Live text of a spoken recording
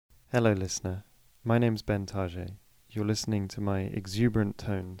Hello, listener. My name's Ben Tajay. You're listening to my exuberant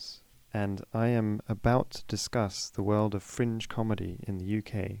tones, and I am about to discuss the world of fringe comedy in the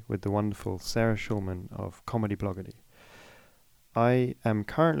UK with the wonderful Sarah Schulman of Comedy Bloggedy. I am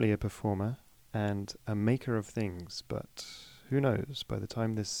currently a performer and a maker of things, but who knows, by the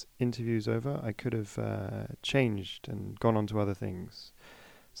time this interview's over, I could have changed and gone on to other things,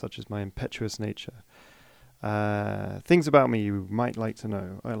 such as my impetuous nature. Things about me you might like to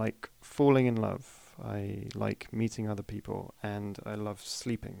know. I like falling in love. I like meeting other people, and I love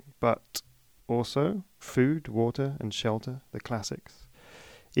sleeping. But also food, water, and shelter, the classics.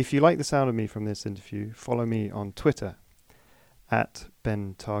 If you like the sound of me from this interview, follow me on Twitter at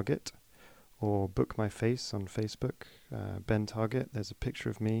Ben Target, or book my face on Facebook, Ben Target. There's a picture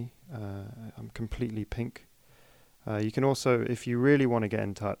of me. I'm completely pink. You can also, if you really want to get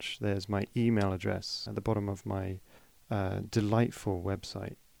in touch, there's my email address at the bottom of my delightful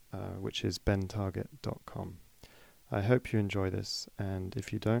website, which is bentarget.com. I hope you enjoy this, and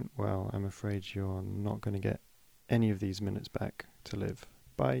if you don't, well, I'm afraid you're not going to get any of these minutes back to live.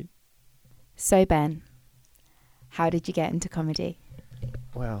 Bye. So Ben, how did you get into comedy?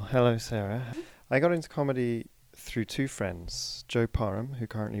 Well, hello Sarah. I got into comedy through two friends, Joe Parham, who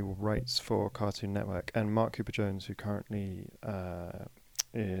currently writes for Cartoon Network, and Mark Cooper-Jones, who currently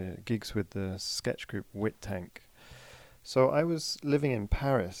gigs with the sketch group Wit Tank. So I was living in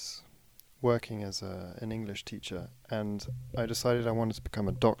Paris, working as an English teacher, and I decided I wanted to become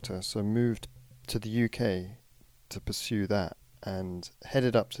a doctor, so moved to the UK to pursue that, and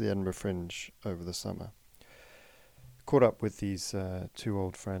headed up to the Edinburgh Fringe over the summer. Caught up with these two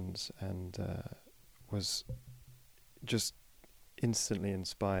old friends, and was just instantly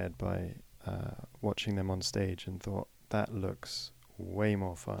inspired by watching them on stage, and thought that looks way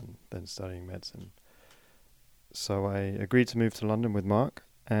more fun than studying medicine. So I agreed to move to London with Mark,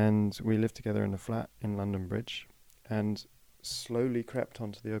 and we lived together in a flat in London Bridge and slowly crept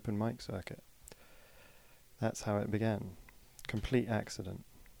onto the open mic circuit. That's how it began. Complete accident.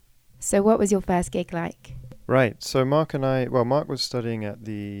 So what was your first gig like? Right, so Mark was studying at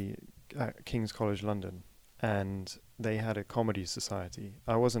King's College London, and they had a comedy society.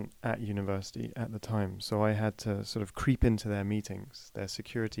 I wasn't at university at the time, so I had to sort of creep into their meetings. Their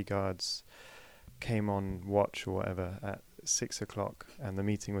security guards came on watch or whatever at 6 o'clock, and the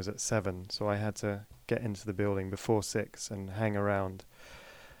meeting was at 7, so I had to get into the building before 6 and hang around.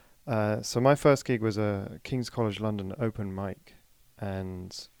 So my first gig was a King's College London open mic,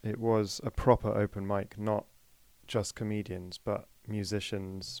 and it was a proper open mic, not just comedians, but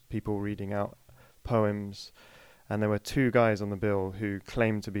musicians, people reading out poems. And there were two guys on the bill who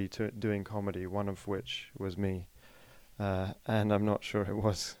claimed to be doing comedy, one of which was me. And I'm not sure it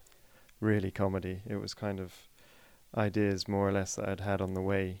was really comedy. It was kind of ideas more or less that I'd had on the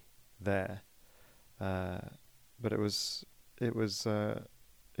way there. But it was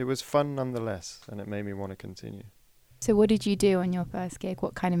fun nonetheless, and it made me want to continue. So what did you do on your first gig?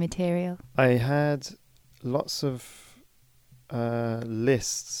 What kind of material? I had lots of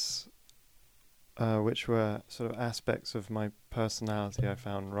lists, which were sort of aspects of my personality I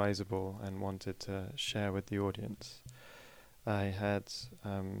found risible and wanted to share with the audience. I had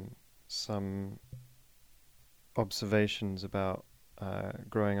some observations about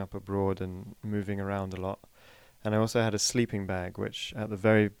growing up abroad and moving around a lot. And I also had a sleeping bag, which at the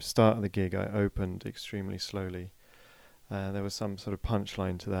very start of the gig I opened extremely slowly. There was some sort of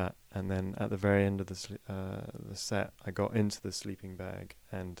punchline to that, and then at the very end of the set, I got into the sleeping bag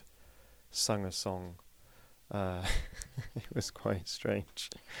and sung a song. It was quite strange.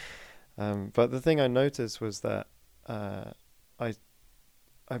 But the thing I noticed was that I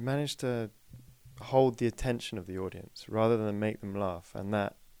managed to hold the attention of the audience rather than make them laugh, and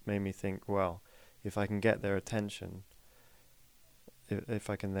that made me think, well, if I can get their attention, if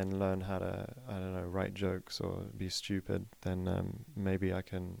I can then learn how to, I don't know, write jokes or be stupid, then maybe I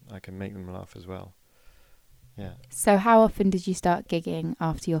can make them laugh as well. Yeah. So how often did you start gigging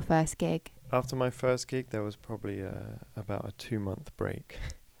after your first gig? After my first gig, there was probably about a 2-month break.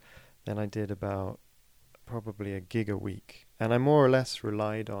 Then I did about probably a gig a week, and I more or less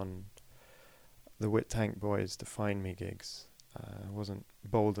relied on the Wit Tank boys to find me gigs. I wasn't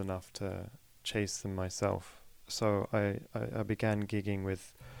bold enough to chase them myself. So I began gigging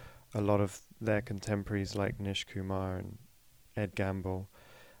with a lot of their contemporaries like Nish Kumar and Ed Gamble,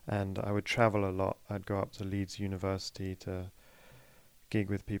 and I would travel a lot. I'd go up to Leeds University to gig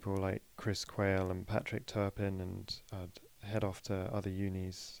with people like Chris Quayle and Patrick Turpin, and I'd head off to other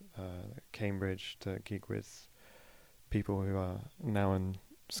unis, Cambridge, to gig with people who are now in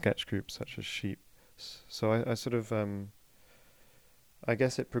sketch groups such as Sheep. So I sort of I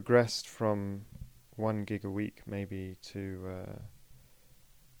guess it progressed from 1 gig a week maybe to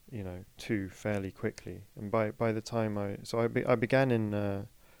 2 fairly quickly. And by the time I began in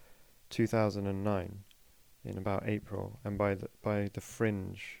 2009 in about April, and by the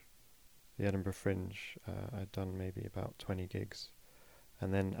Fringe, the Edinburgh Fringe, I'd done maybe about 20 gigs.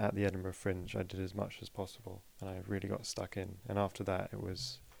 And then at the Edinburgh Fringe, I did as much as possible, and I really got stuck in. And after that, it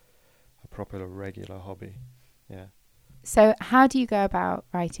was a proper regular hobby. Yeah. So how do you go about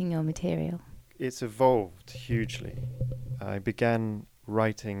writing your material? It's evolved hugely. I began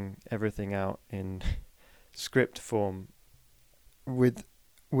writing everything out in script form with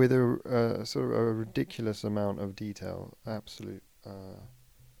a sort of a ridiculous amount of detail, absolutely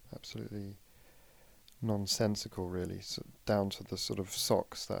nonsensical, really, so down to the sort of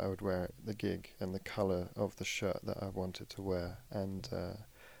socks that I would wear at the gig and the colour of the shirt that I wanted to wear, and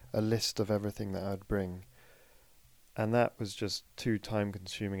a list of everything that I'd bring. And that was just too time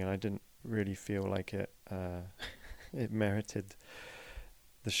consuming, and I didn't really feel like it merited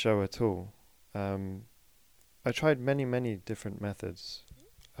the show at all. I tried many different methods,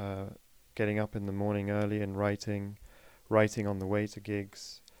 getting up in the morning early and writing on the way to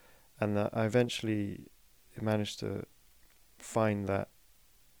gigs, and I eventually managed to find that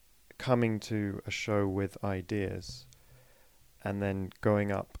coming to a show with ideas and then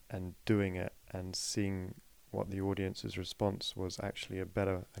going up and doing it and seeing what the audience's response was actually a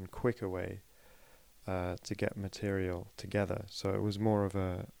better and quicker way to get material together. So it was more of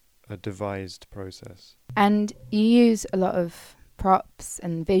a devised process. And you use a lot of props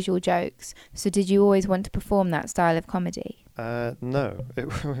and visual jokes. So did you always want to perform that style of comedy? No,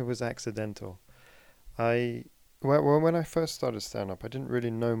 it was accidental. When I first started stand-up, I didn't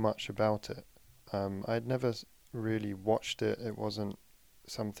really know much about it. I'd never really watched it. It wasn't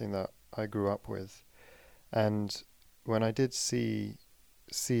something that I grew up with. And when I did see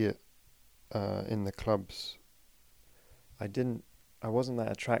it in the clubs, I wasn't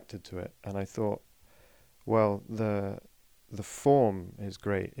that attracted to it, and I thought, well, the form is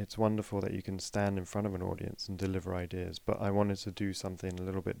great. It's wonderful that you can stand in front of an audience and deliver ideas, but I wanted to do something a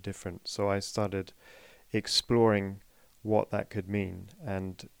little bit different. So I started exploring what that could mean,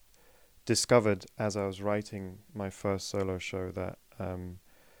 and discovered as I was writing my first solo show that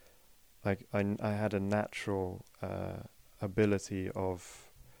I had a natural ability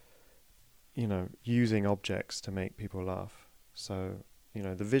of using objects to make people laugh. So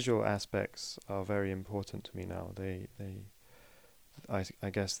the visual aspects are very important to me now. I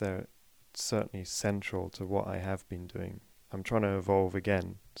guess they're certainly central to what I have been doing. I'm trying to evolve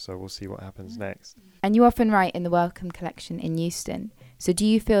again, so we'll see what happens next. And you often write in the Welcome collection in Euston. So do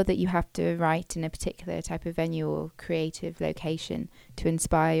you feel that you have to write in a particular type of venue or creative location to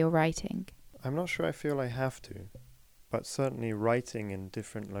inspire your writing? I'm not sure I feel I have to, but certainly writing in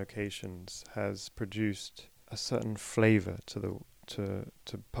different locations has produced a certain flavour to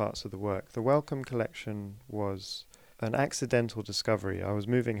parts of the work. The Welcome collection was an accidental discovery. I was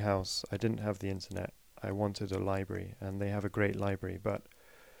moving house. I didn't have the internet. I wanted a library, and they have a great library, but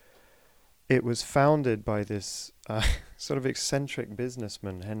it was founded by this sort of eccentric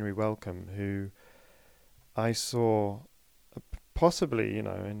businessman, Henry Welcome, who I saw possibly,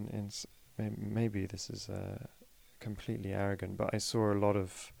 maybe this is completely arrogant, but I saw a lot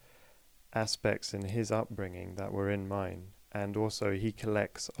of aspects in his upbringing that were in mine. And also he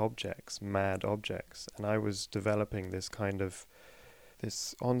collects objects, mad objects, and I was developing this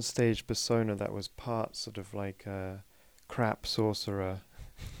onstage persona that was part sort of like a crap sorcerer,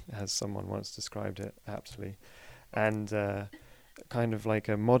 as someone once described it aptly, and kind of like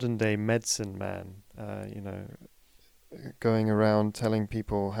a modern day medicine man, going around telling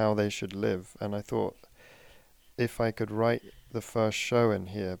people how they should live. And I thought, if I could write the first show in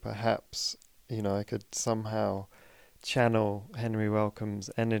here, perhaps I could somehow channel Henry Welcome's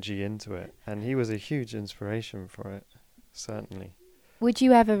energy into it, and he was a huge inspiration for it, certainly. Would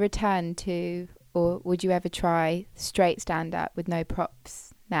you ever return to, or would you ever try straight stand-up with no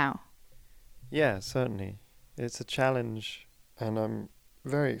props now? Yeah, certainly. It's a challenge, and I'm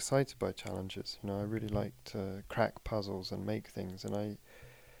very excited by challenges. I really like to crack puzzles and make things, and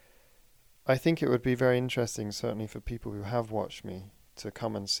I think it would be very interesting, certainly for people who have watched me, to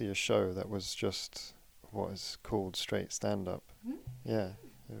come and see a show that was just what is called straight stand-up. Mm-hmm. Yeah,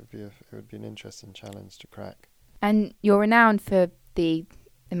 it would be an interesting challenge to crack. And you're renowned for the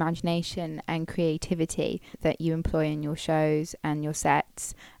imagination and creativity that you employ in your shows and your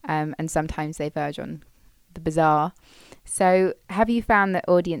sets, and sometimes they verge on the bizarre. So have you found that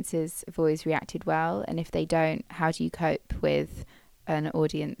audiences have always reacted well? And if they don't, how do you cope with an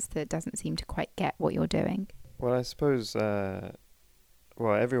audience that doesn't seem to quite get what you're doing? Well, I suppose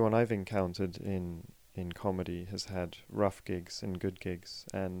well, everyone I've encountered in comedy has had rough gigs and good gigs,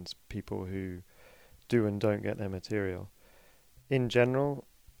 and people who do and don't get their material. In general,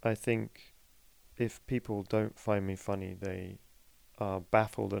 I think if people don't find me funny, they are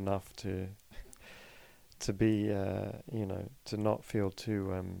baffled enough to be, to not feel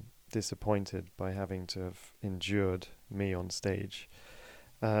too disappointed by having to have endured me on stage.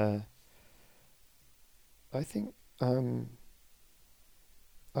 I think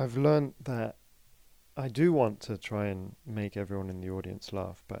I've learned that I do want to try and make everyone in the audience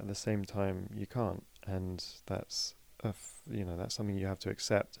laugh, but at the same time you can't, and that's that's something you have to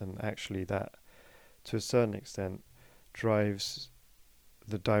accept, and actually that, to a certain extent, drives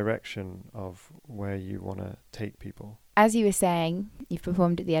the direction of where you want to take people. As you were saying, you've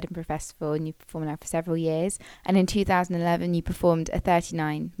performed at the Edinburgh Festival and you've performed now for several years. And in 2011, you performed a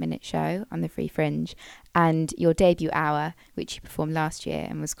 39-minute show on the Free Fringe. And your debut hour, which you performed last year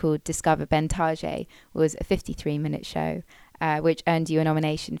and was called Discover Bentage, was a 53-minute show, which earned you a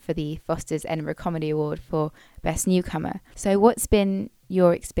nomination for the Foster's Edinburgh Comedy Award for Best Newcomer. So what's been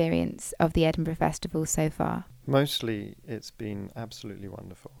your experience of the Edinburgh Festival so far? Mostly, it's been absolutely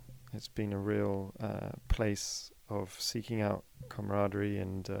wonderful. It's been a real place of seeking out camaraderie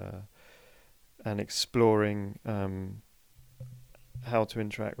and exploring how to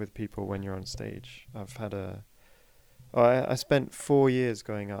interact with people when you're on stage. I spent 4 years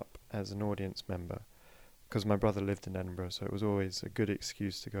going up as an audience member because my brother lived in Edinburgh, so it was always a good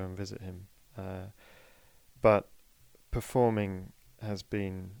excuse to go and visit him. But performing has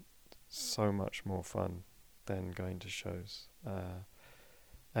been so much more fun than going to shows.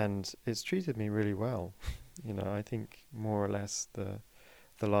 And it's treated me really well. I think more or less the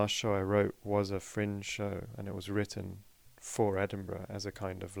last show I wrote was a Fringe show, and it was written for Edinburgh as a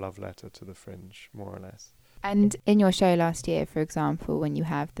kind of love letter to the Fringe, more or less. And in your show last year, for example, when you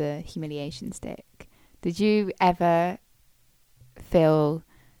have the humiliation stick, did you ever feel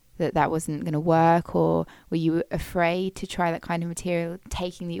that wasn't going to work, or were you afraid to try that kind of material,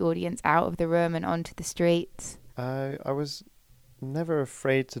 taking the audience out of the room and onto the streets? I was never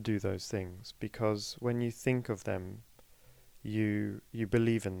afraid to do those things, because when you think of them, you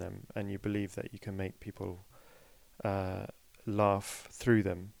believe in them, and you believe that you can make people laugh through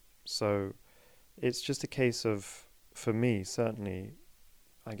them. So it's just a case of, for me, certainly,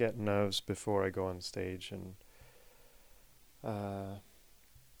 I get nerves before I go on stage, and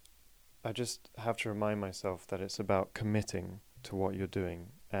I just have to remind myself that it's about committing to what you're doing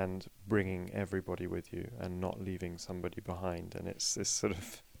and bringing everybody with you and not leaving somebody behind. And it's this sort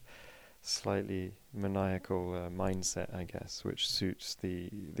of slightly maniacal mindset, I guess, which suits the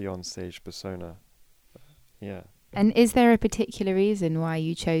onstage persona. Yeah. And is there a particular reason why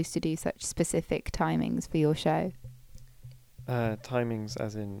you chose to do such specific timings for your show? Timings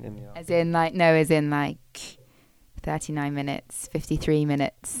as in the hour? As in like 39 minutes, 53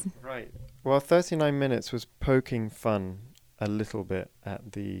 minutes. Right. Well, 39 minutes was poking fun a little bit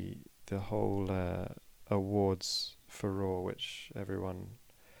at the whole awards furore, which everyone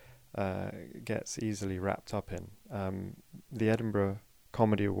gets easily wrapped up in. The Edinburgh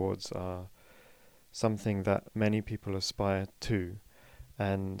Comedy Awards are something that many people aspire to,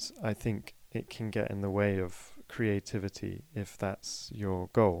 and I think it can get in the way of creativity if that's your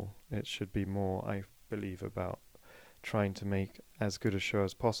goal. It should be more, I believe, about trying to make as good a show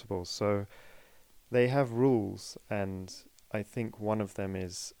as possible. So they have rules, and I think one of them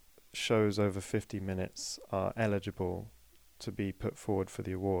is shows over 50 minutes are eligible to be put forward for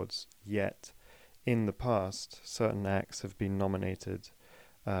the awards. Yet, in the past, certain acts have been nominated,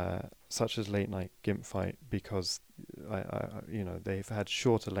 such as Late Night Gimp Fight, because they've had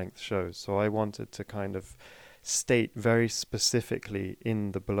shorter length shows. So I wanted to kind of state very specifically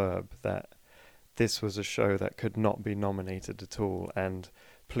in the blurb that this was a show that could not be nominated at all, and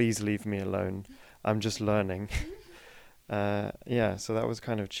please leave me alone. I'm just learning. So that was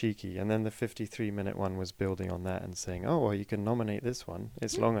kind of cheeky. And then the 53-minute one was building on that and saying, oh, well, you can nominate this one.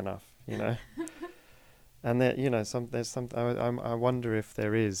 It's long enough, And there, there's some. I wonder if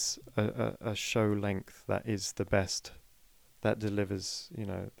there is a show length that is the best, that delivers,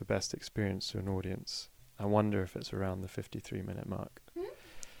 the best experience to an audience. I wonder if it's around the 53-minute mark.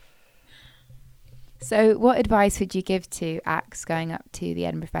 So what advice would you give to acts going up to the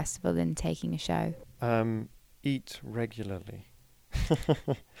Edinburgh Festival and taking a show? Eat regularly.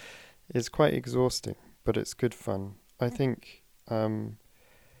 It's quite exhausting, but it's good fun. I think I'm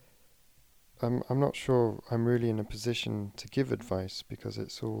not sure I'm really in a position to give advice, because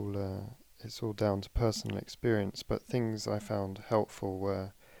it's all down to personal experience. But things I found helpful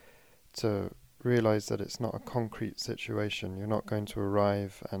were to realize that it's not a concrete situation. You're not going to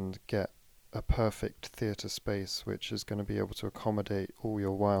arrive and get a perfect theatre space which is going to be able to accommodate all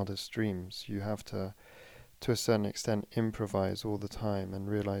your wildest dreams. You have to a certain extent, improvise all the time and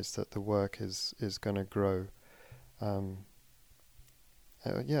realize that the work is going to grow.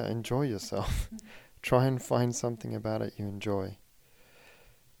 Enjoy yourself. Try and find something about it you enjoy.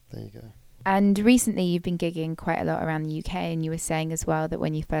 There you go. And recently you've been gigging quite a lot around the UK, and you were saying as well that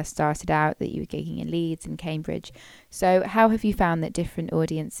when you first started out that you were gigging in Leeds and Cambridge. So how have you found that different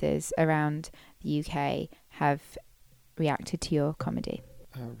audiences around the UK have reacted to your comedy?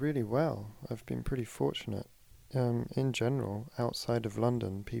 Really well. I've been pretty fortunate. In general, outside of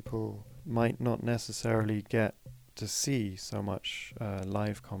London, people might not necessarily get to see so much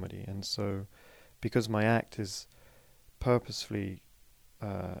live comedy, and so because my act is purposefully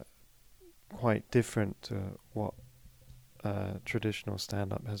quite different to what traditional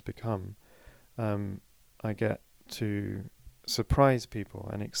stand-up has become, I get to surprise people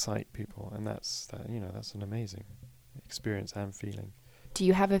and excite people, and that's an amazing experience and feeling. Do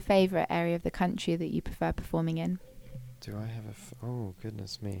you have a favourite area of the country that you prefer performing in? Do I have oh,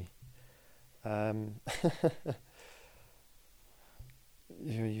 goodness me. I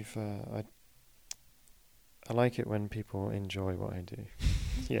like it when people enjoy what I do.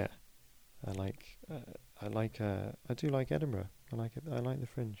 Yeah. I do like Edinburgh. I like it. I like the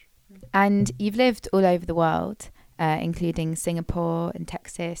Fringe. And you've lived all over the world, including Singapore and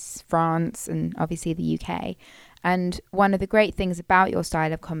Texas, France, and obviously the UK. And one of the great things about your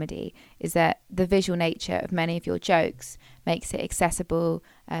style of comedy is that the visual nature of many of your jokes makes it accessible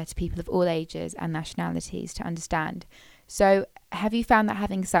to people of all ages and nationalities to understand. So have you found that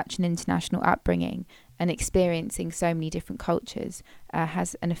having such an international upbringing and experiencing so many different cultures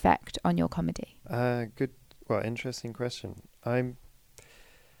has an effect on your comedy? Interesting question. I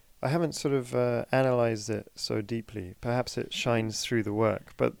haven't sort of analysed it so deeply. Perhaps it shines through the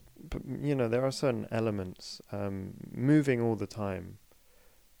work, but there are certain elements. Moving all the time,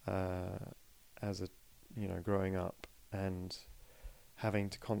 growing up and having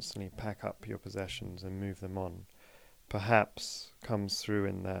to constantly pack up your possessions and move them on, perhaps comes through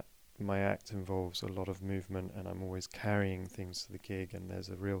in that my act involves a lot of movement, and I'm always carrying things to the gig, and there's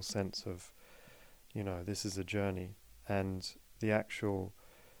a real sense of, this is a journey, and the actual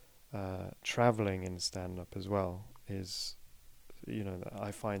traveling in stand-up as well is,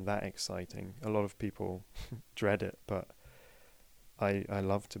 I find that exciting. A lot of people dread it, but I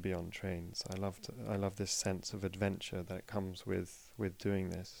love to be on trains. I love this sense of adventure that comes with doing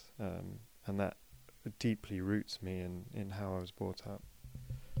this, and that deeply roots me in how I was brought up.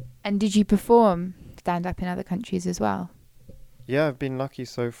 And did you perform stand-up in other countries as well? Yeah, I've been lucky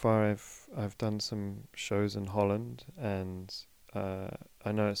so far. I've done some shows in Holland, and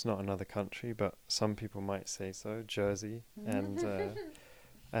I know it's not another country, but some people might say so. Jersey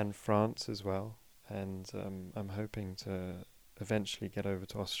and France as well, and I'm hoping to eventually get over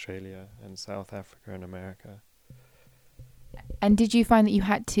to Australia and South Africa and America. And did you find that you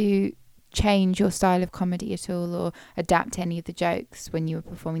had to change your style of comedy at all, or adapt any of the jokes when you were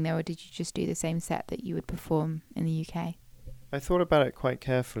performing there, or did you just do the same set that you would perform in the UK? I thought about it quite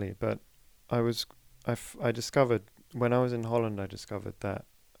carefully, but I discovered when I was in Holland, I discovered that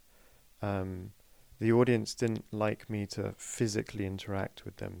the audience didn't like me to physically interact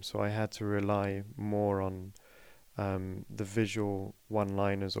with them, so I had to rely more on the visual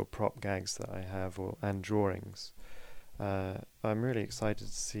one-liners or prop gags that I have, and drawings. I'm really excited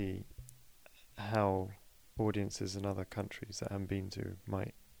to see how audiences in other countries that I haven't been to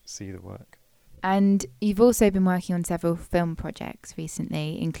might see the work. And you've also been working on several film projects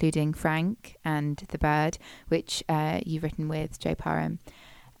recently, including Frank and The Bird, which you've written with Joe Parham.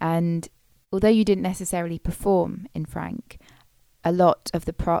 And although you didn't necessarily perform in Frank, a lot of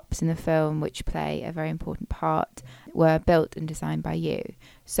the props in the film, which play a very important part, were built and designed by you.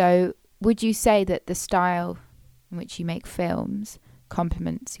 So would you say that the style in which you make films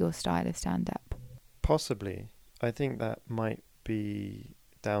complements your style of stand-up? Possibly. I think that might be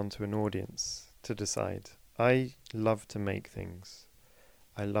down to an audience to decide. I love to make things.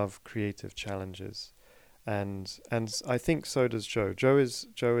 I love creative challenges, and I think so does Joe. Joe is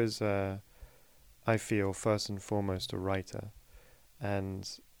I feel first and foremost a writer, and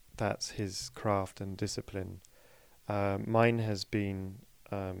that's his craft and discipline. Mine has been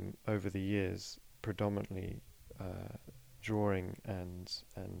over the years predominantly drawing and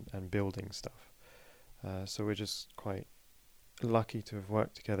building stuff. So we're just quite lucky to have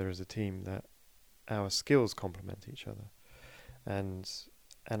worked together as a team that our skills complement each other, and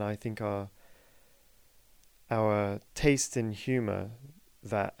I think our taste in humour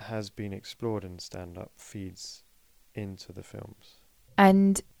that has been explored in stand-up feeds into the films.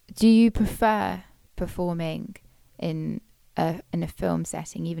 And do you prefer performing in a film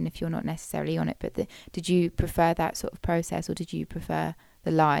setting, even if you're not necessarily on it? But did you prefer that sort of process, or did you prefer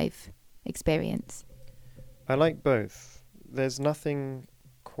the live experience? I like both. There's nothing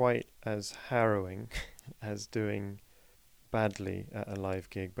quite as harrowing as doing badly at a live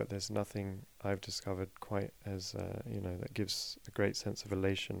gig, but there's nothing I've discovered quite as that gives a great sense of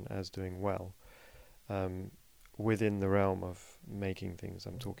elation as doing well within the realm of making things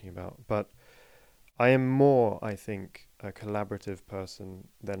I'm talking about. But I am more, I think, a collaborative person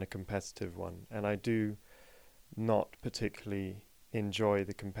than a competitive one, and I do not particularly enjoy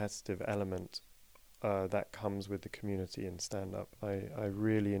the competitive element that comes with the community in stand-up. I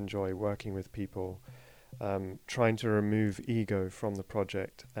really enjoy working with people, trying to remove ego from the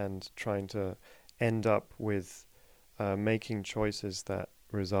project and trying to end up with making choices that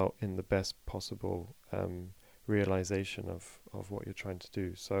result in the best possible realization of what you're trying to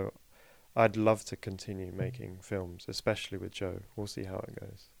do. So I'd love to continue making films, especially with Joe. We'll see how it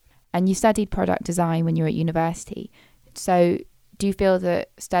goes. And you studied product design when you were at university. So do you feel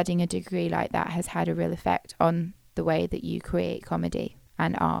that studying a degree like that has had a real effect on the way that you create comedy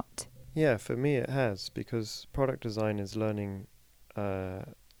and art? Yeah, for me it has, because product design is learning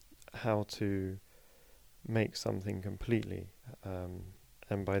how to make something completely.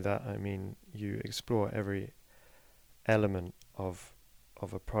 And by that I mean you explore every element of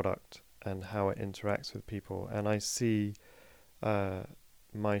a product and how it interacts with people. And I see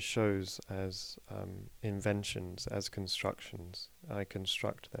my shows as inventions, as constructions. I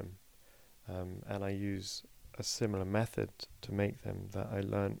construct them, and I use a similar method to make them that I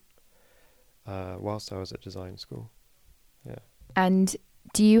learnt whilst I was at design school. Yeah. And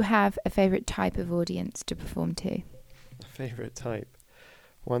do you have a favourite type of audience to perform to? A favourite type?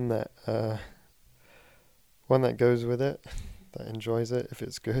 One that goes with it, that enjoys it if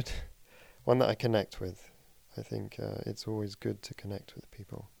it's good. One that I connect with. I think it's always good to connect with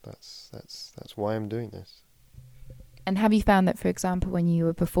people. That's why I'm doing this. And have you found that, for example, when you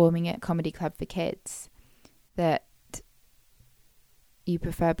were performing at Comedy Club for Kids, that you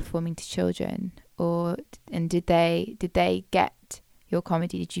prefer performing to children, and did they get your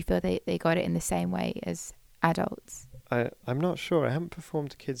comedy? Did you feel they got it in the same way as adults? I'm not sure. I haven't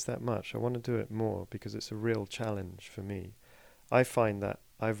performed to kids that much. I want to do it more because it's a real challenge for me. I find that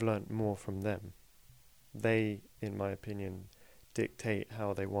I've learnt more from them. They, in my opinion, dictate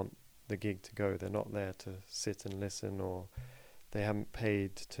how they want the gig to go. They're not there to sit and listen, or they haven't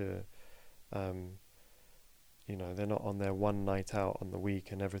paid to, they're not on their one night out on the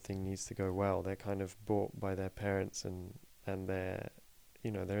week and everything needs to go well. They're kind of bought by their parents and they're,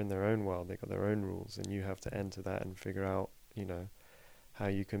 they're in their own world. They've got their own rules, and you have to enter that and figure out, how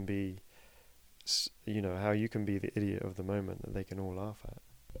you can be, the idiot of the moment that they can all laugh at.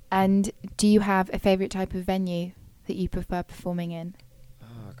 And do you have a favourite type of venue that you prefer performing in?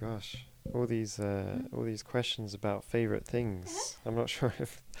 Oh gosh, all these questions about favourite things. I'm not sure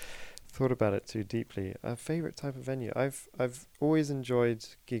if I've thought about it too deeply. A favourite type of venue. I've always enjoyed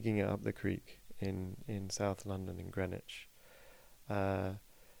gigging it up the creek in South London, in Greenwich. I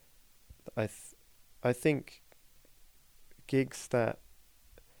think gigs that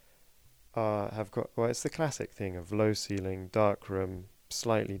have got, well, it's the classic thing of low ceiling, dark room,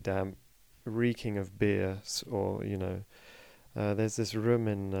 slightly damp, reeking of beer, or there's this room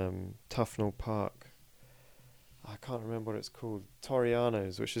in Tufnell Park. I can't remember what it's called.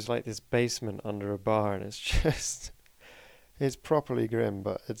 Toriano's, which is like this basement under a bar, and it's properly grim,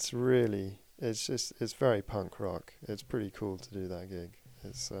 but it's very punk rock. It's pretty cool to do that gig.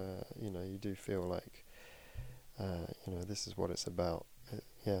 It's you do feel like this is what it's about.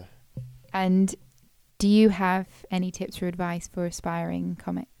 Yeah. And do you have any tips or advice for aspiring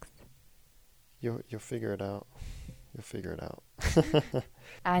comics? You'll figure it out. You'll figure it out.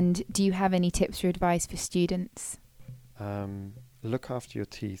 And do you have any tips or advice for students? Look after your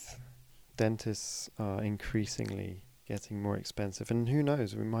teeth. Dentists are increasingly getting more expensive, and who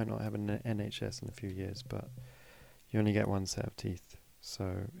knows, we might not have an NHS in a few years, but you only get one set of teeth.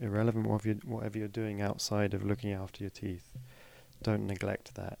 So irrelevant whatever you're doing outside of looking after your teeth, don't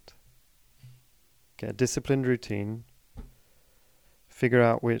neglect that. Get a disciplined routine. Figure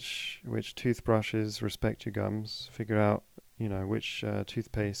out which toothbrushes respect your gums. Figure out which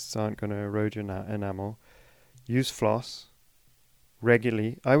toothpastes aren't going to erode your enamel. Use floss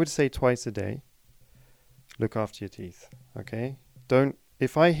regularly. I would say twice a day. Look after your teeth. Okay?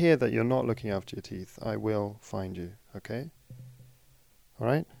 If I hear that you're not looking after your teeth, I will find you. Okay? All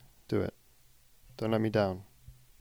right? Do it. Don't let me down.